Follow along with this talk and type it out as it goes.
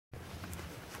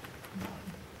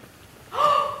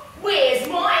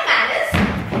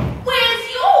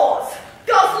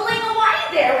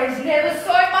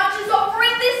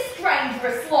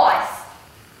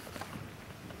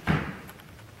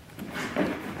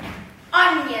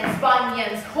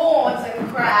bunions, horns and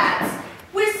crabs,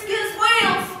 whiskers,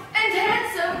 wheels and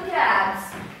handsome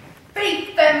cabs,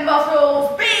 beef and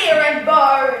muscles, beer and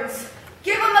bones,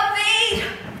 give him a feed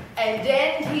and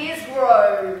end his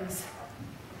groans.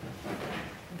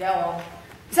 Go on,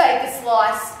 take a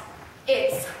slice,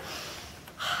 it's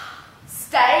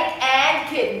steak and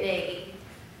kidney.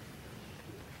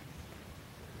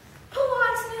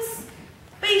 Politeness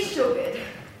be sugared,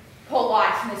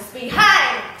 politeness be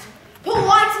hanged,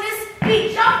 politeness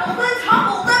be jumbled and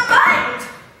tumbled and banged.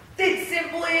 It's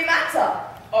simply a matter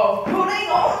of putting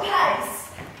on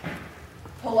case.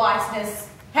 Politeness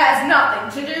has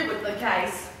nothing to do with the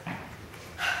case.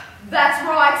 That's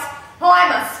right,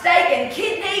 I'm a steak and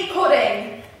kidney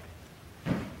pudding.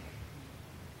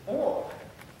 Or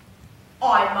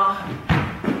I'm a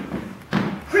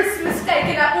Christmas steak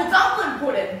and apple dumpling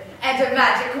pudding, and a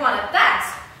magic one at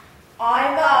that.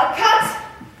 I'm a cut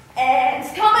and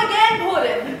come again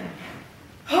pudding.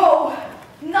 Oh,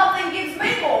 nothing gives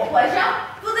me more pleasure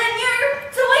than you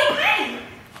to eat me.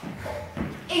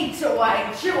 Eat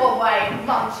away, chew away,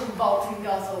 munch and bolt and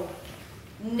guzzle.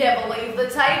 Never leave the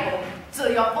table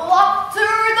till you're full up to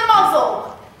the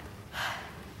muzzle.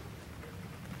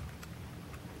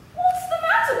 What's the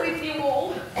matter with you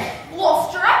all?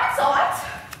 Lost your appetite?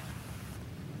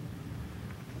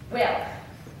 Well,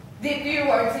 if you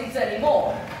won't eat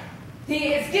anymore,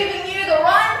 here's giving you the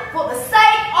run for the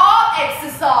sake of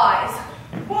exercise.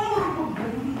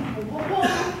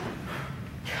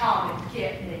 Come and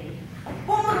get me.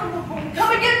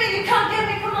 Come and get me, you can't get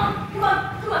me, come on, come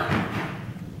on, come on.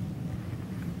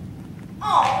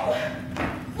 Oh,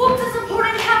 what does a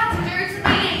pudding have to do to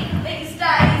me these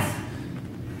days?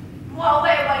 While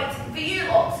we're waiting for you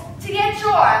lot to get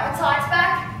your appetites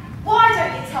back, why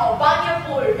don't you tell Bunyip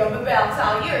Bluegum about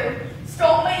how you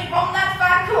stole me from that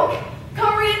fat cook,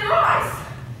 curry and rice?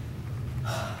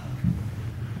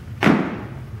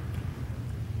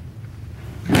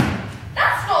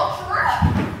 That's not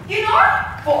true, you know,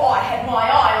 for I had my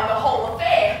eye on the whole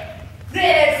affair.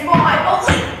 There's my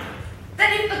belief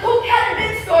that if the cook hadn't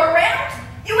been so around,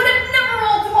 you would have never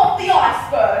rolled him off the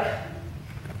iceberg.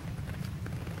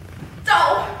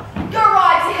 Oh, go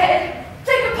right ahead,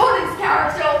 take a pudding's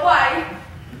character away.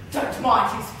 Don't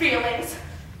mind his feelings.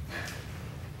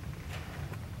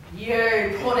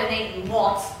 You pudding-eating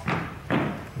what?